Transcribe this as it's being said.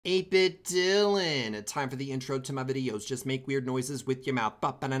8-Bit Dylan. Time for the intro to my videos. Just make weird noises with your mouth.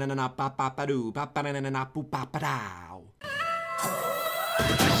 Ba-ba-na-na-na-ba-ba-ba-doo. Ba-ba-na-na-na-na-boo-ba-ba-dow.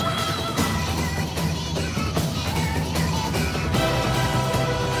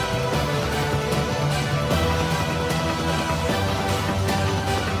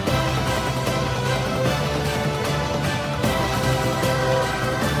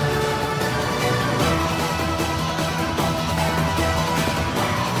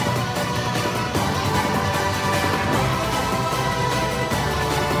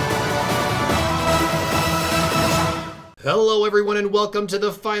 Hello everyone and welcome to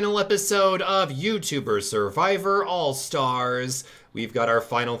the final episode of YouTuber Survivor All-Stars. We've got our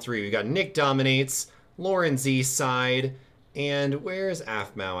final three. We've got Nick Dominates, Lauren's East Side, and where's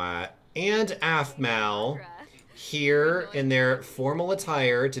Afmal at? And Afmal here in their formal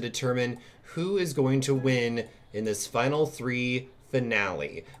attire to determine who is going to win in this final three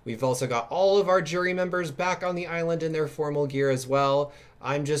finale. We've also got all of our jury members back on the island in their formal gear as well.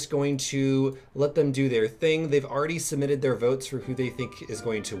 I'm just going to let them do their thing. They've already submitted their votes for who they think is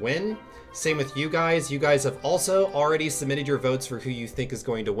going to win. Same with you guys. You guys have also already submitted your votes for who you think is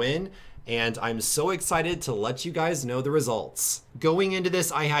going to win. And I'm so excited to let you guys know the results. Going into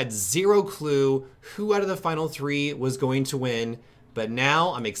this, I had zero clue who out of the final three was going to win. But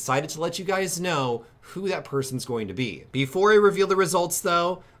now I'm excited to let you guys know who that person's going to be. Before I reveal the results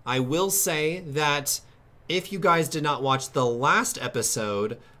though, I will say that if you guys did not watch the last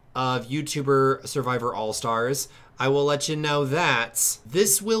episode of YouTuber Survivor All-Stars, I will let you know that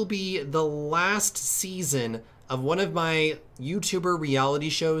this will be the last season of one of my YouTuber reality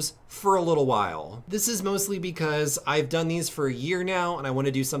shows for a little while. This is mostly because I've done these for a year now and I want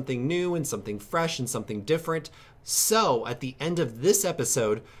to do something new and something fresh and something different. So at the end of this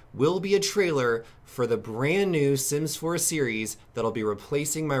episode will be a trailer for the brand new Sims 4 series that'll be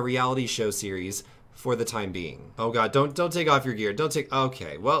replacing my reality show series for the time being. Oh god, don't take off your gear. Don't take,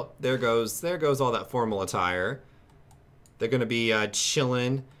 okay, well, there goes all that formal attire. They're gonna be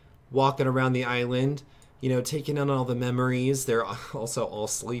chilling, walking around the island, you know, taking in all the memories. They're also all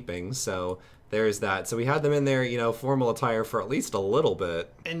sleeping, so there's that. So we had them in their, you know, formal attire for at least a little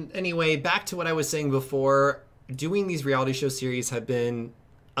bit. And anyway, back to what I was saying before, doing these reality show series have been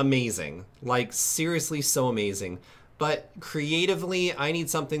amazing. Like, seriously so amazing. But creatively, I need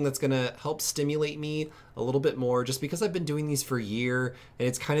something that's gonna help stimulate me a little bit more just because I've been doing these for a year and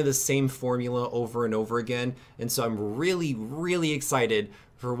it's kind of the same formula over and over again. And so I'm really, really excited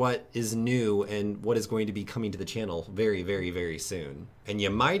for what is new and what is going to be coming to the channel very, very, very soon. And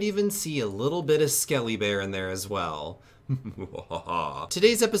you might even see a little bit of Skelly Bear in there as well.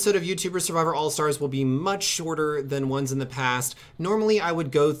 Today's episode of YouTuber Survivor All-Stars will be much shorter than ones in the past. Normally I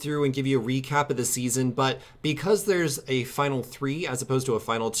would go through and give you a recap of the season, but because there's a final three as opposed to a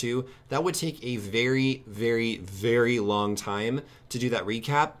final two, that would take a very, very, very long time to do that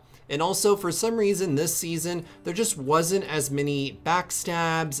recap. And also, for some reason this season, there just wasn't as many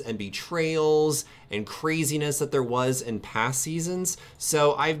backstabs and betrayals and craziness that there was in past seasons.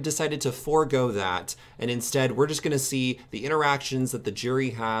 So I've decided to forego that. And instead, we're just gonna see the interactions that the jury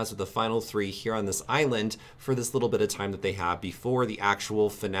has with the final three here on this island for this little bit of time that they have before the actual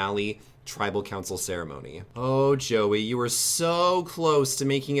finale tribal council ceremony. Oh, Joey, you were so close to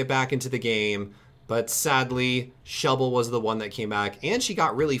making it back into the game. But sadly, Shubble was the one that came back, and she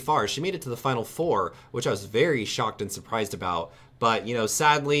got really far. She made it to the final four, which I was very shocked and surprised about. But, you know,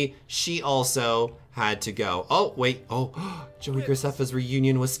 sadly, she also had to go. Oh, wait. Oh, Joey Graceffa's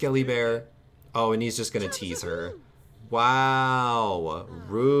reunion with Skelly Bear. Oh, and he's just going to tease her. Wow.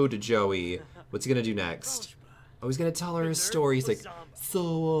 Rude, Joey. What's he going to do next? Oh, he's going to tell her his story. He's like,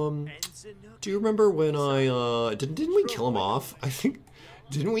 so, do you remember when I, didn't we kill him off? I think...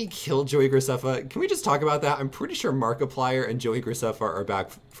 Didn't we kill Joey Graceffa? Can we just talk about that? I'm pretty sure Markiplier and Joey Graceffa are back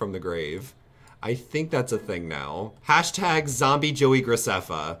from the grave. I think that's a thing now. Hashtag zombie Joey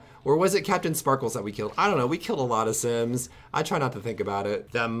Graceffa. Or was it Captain Sparkles that we killed? I don't know, we killed a lot of Sims. I try not to think about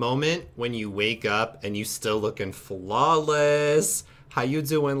it. The moment when you wake up and you still looking flawless. How you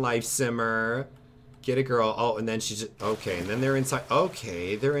doing, Life Simmer? Get it, girl. Oh, and then she just, okay, and then they're inside.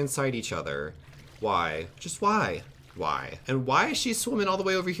 Okay, they're inside each other. Why? Just why? Why? And why is she swimming all the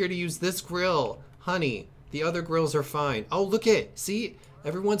way over here to use this grill? Honey, the other grills are fine. Oh, look it. See?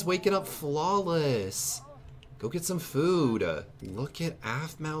 Everyone's waking up flawless. Go get some food. Look at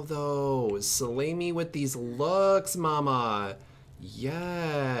Afmal, though. Slay me with these looks, mama.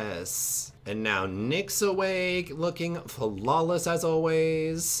 Yes. And now Nick's awake, looking flawless as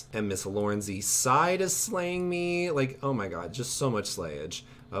always. And Miss Lauren's East Side is slaying me. Like, oh my god, just so much slayage.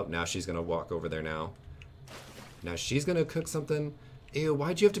 Oh, now she's gonna walk over there now. Now she's gonna cook something. Ew,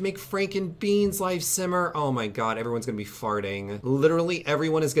 why'd you have to make Frankenbeans life simmer? Oh my god, everyone's gonna be farting. Literally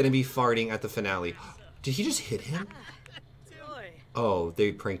everyone is gonna be farting at the finale. Did he just hit him? Oh,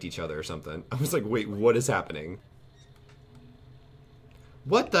 they pranked each other or something. I was like, wait, what is happening?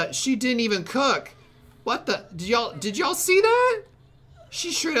 What the? She didn't even cook. What the? Did y'all see that?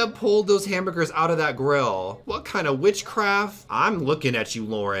 She straight up pulled those hamburgers out of that grill. What kind of witchcraft? I'm looking at you,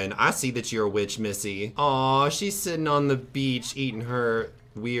 Lauren. I see that you're a witch, Missy. Aw, she's sitting on the beach eating her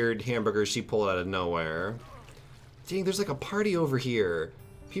weird hamburgers she pulled out of nowhere. Dang, there's like a party over here.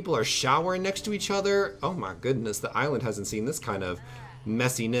 People are showering next to each other. Oh my goodness, the island hasn't seen this kind of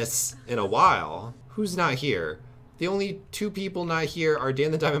messiness in a while. Who's not here? The only two people not here are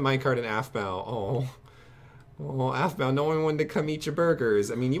Dan the Diamond Minecart and Aphmau. Oh. Oh, Aphmau, no one wanted to come eat your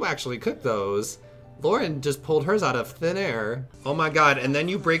burgers. I mean, you actually cooked those. Lauren just pulled hers out of thin air. Oh my god, and then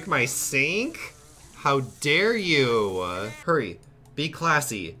you break my sink? How dare you? Hurry, be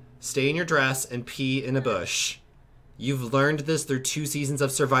classy, stay in your dress, and pee in a bush. You've learned this through 2 seasons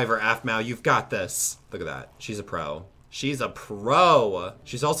of Survivor, Aphmau. You've got this. Look at that. She's a pro. She's a pro.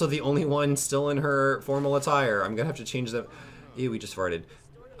 She's also the only one still in her formal attire. I'm gonna have to change them. Ew, we just farted.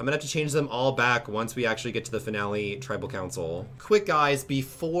 I'm gonna have to change them all back once we actually get to the finale tribal council. Quick guys,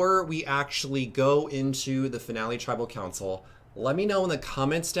 before we actually go into the finale tribal council, let me know in the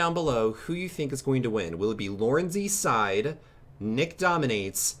comments down below who you think is going to win. Will it be Lauren Z's side, Nick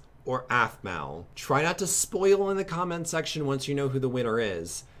Dominates, or Aphmau? Try not to spoil in the comment section once you know who the winner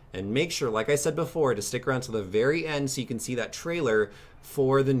is. And make sure, like I said before, to stick around to the very end so you can see that trailer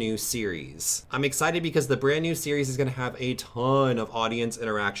for the new series. I'm excited because the brand new series is gonna have a ton of audience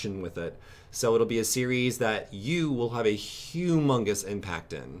interaction with it. So it'll be a series that you will have a humongous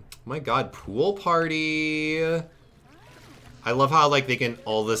impact in. My god, pool party. I love how like they can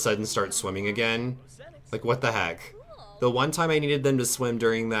all of a sudden start swimming again. Like what the heck? The one time I needed them to swim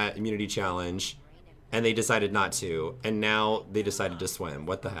during that immunity challenge, and they decided not to, and now they decided to swim.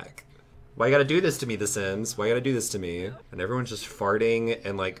 What the heck? Why you gotta do this to me, The Sims? Why you gotta do this to me? And everyone's just farting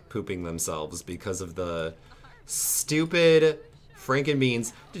and like pooping themselves because of the stupid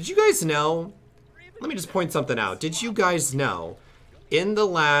Frankenbeans. Did you guys know? Let me just point something out. Did you guys know? In the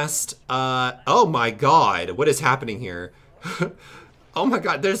last, oh my god, what is happening here? Oh my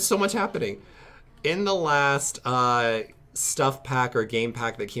god, there's so much happening. In the last stuff pack or game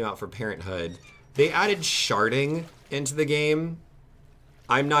pack that came out for Parenthood, they added sharding into the game.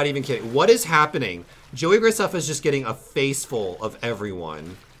 I'm not even kidding. What is happening? Joey Graceffa is just getting a face full of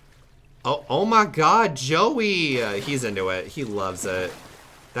everyone. Oh my god, Joey! He's into it. He loves it.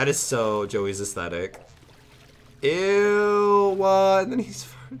 That is so Joey's aesthetic. Ew, what? And then he's...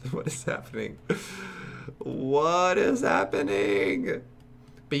 What is happening? What is happening?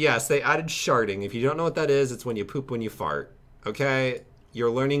 But yes, they added sharding. If you don't know what that is, it's when you poop when you fart. Okay? You're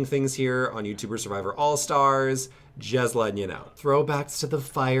learning things here on YouTuber Survivor All-Stars. Just letting you know. Throwbacks to the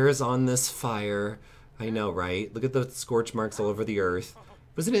fires on this fire. I know, right? Look at the scorch marks all over the earth.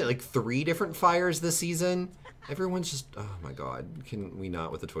 Wasn't it like 3 different fires this season? Everyone's just, oh my god. Can we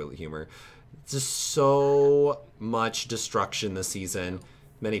not with the toilet humor? Just so much destruction this season.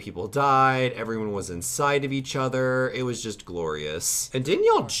 Many people died, everyone was inside of each other, it was just glorious. And didn't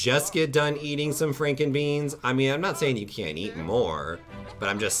y'all just get done eating some Frankenbeans? I mean, I'm not saying you can't eat more, but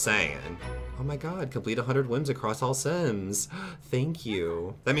I'm just saying. Oh my god, complete 100 wins across all Sims. Thank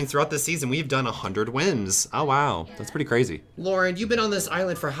you. That means throughout this season, we've done 100 wins. Oh wow, that's pretty crazy. Lauren, you've been on this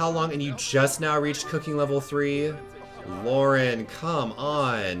island for how long and you just now reached cooking level 3? Lauren, come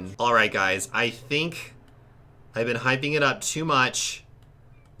on. All right guys, I think I've been hyping it up too much.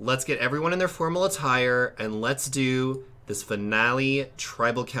 Let's get everyone in their formal attire and let's do this finale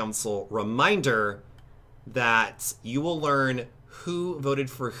tribal council reminder that you will learn who voted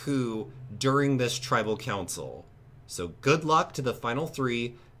for who during this tribal council. So good luck to the final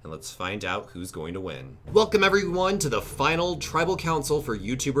 3 and let's find out who's going to win. Welcome everyone to the final tribal council for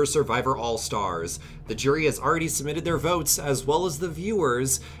YouTuber Survivor All-Stars. The jury has already submitted their votes as well as the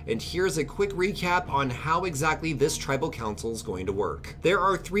viewers, and here's a quick recap on how exactly this tribal council is going to work. There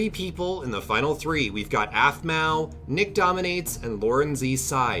are 3 people in the final 3. We've got Aphmau, Nick Dominates, and Lauren Z's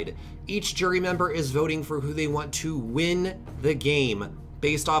side. Each jury member is voting for who they want to win the game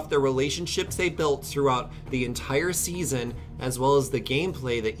based off the relationships they built throughout the entire season, as well as the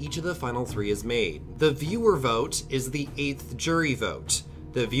gameplay that each of the final 3 has made. The viewer vote is the 8th jury vote.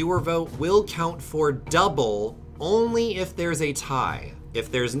 The viewer vote will count for double only if there's a tie. If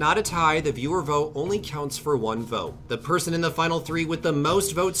there's not a tie, the viewer vote only counts for 1 vote. The person in the final 3 with the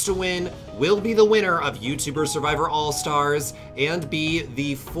most votes to win will be the winner of YouTuber Survivor All-Stars and be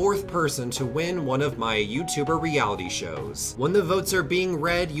the 4th person to win one of my YouTuber reality shows. When the votes are being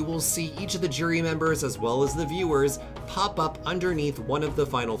read, you will see each of the jury members as well as the viewers pop up underneath one of the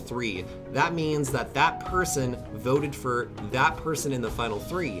final 3. That means that that person voted for that person in the final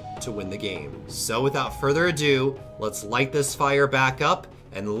 3 to win the game. So without further ado, let's light this fire back up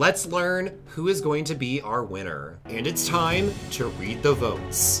and let's learn who is going to be our winner. And it's time to read the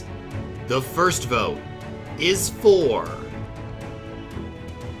votes. The first vote is for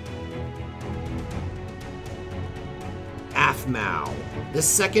Afmao. The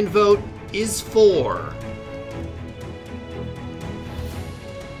second vote is for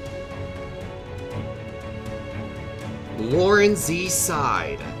Lauren Z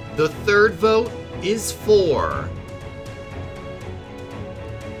Side. The third vote is for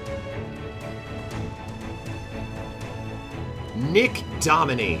Nick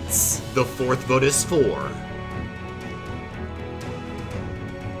Dominates. The fourth vote is for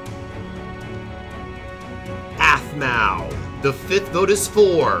Afmao. The fifth vote is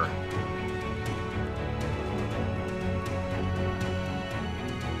for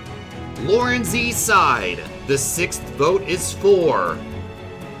Lauren Z Side. The sixth vote is for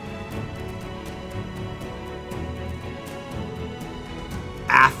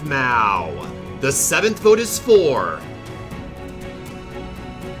Afmao. The seventh vote is for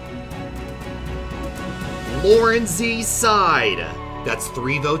Lauren Z Side. That's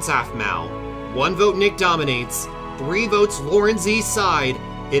 3 votes Afmao, 1 vote Nick Dominates, 3 votes Lauren Z Side.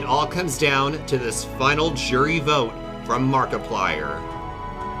 It all comes down to this final jury vote from Markiplier.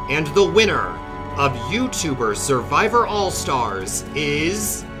 And the winner of YouTuber Survivor All-Stars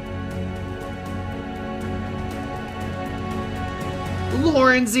is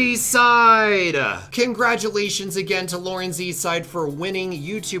Lauren Z Side! Congratulations again to Lauren Z Side for winning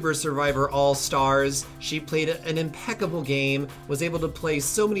YouTuber Survivor All-Stars. She played an impeccable game, was able to play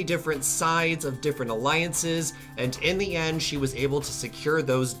so many different sides of different alliances, and in the end, she was able to secure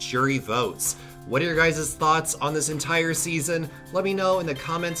those jury votes. What are your guys' thoughts on this entire season? Let me know in the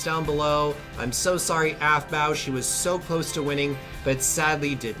comments down below. I'm so sorry Afmao, she was so close to winning, but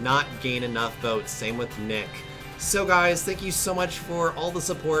sadly did not gain enough votes. Same with Nick. So guys, thank you so much for all the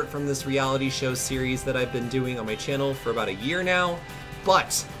support from this reality show series that I've been doing on my channel for about a year now.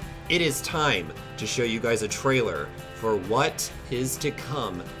 But it is time to show you guys a trailer for what is to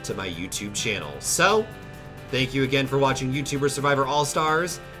come to my YouTube channel. So, thank you again for watching YouTuber Survivor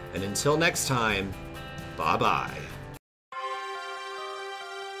All-Stars, and until next time, bye-bye.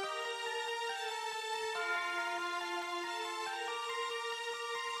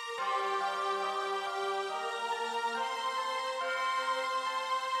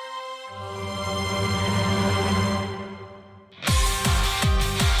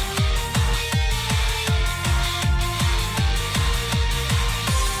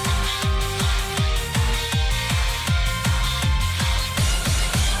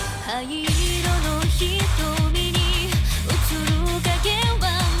 Are you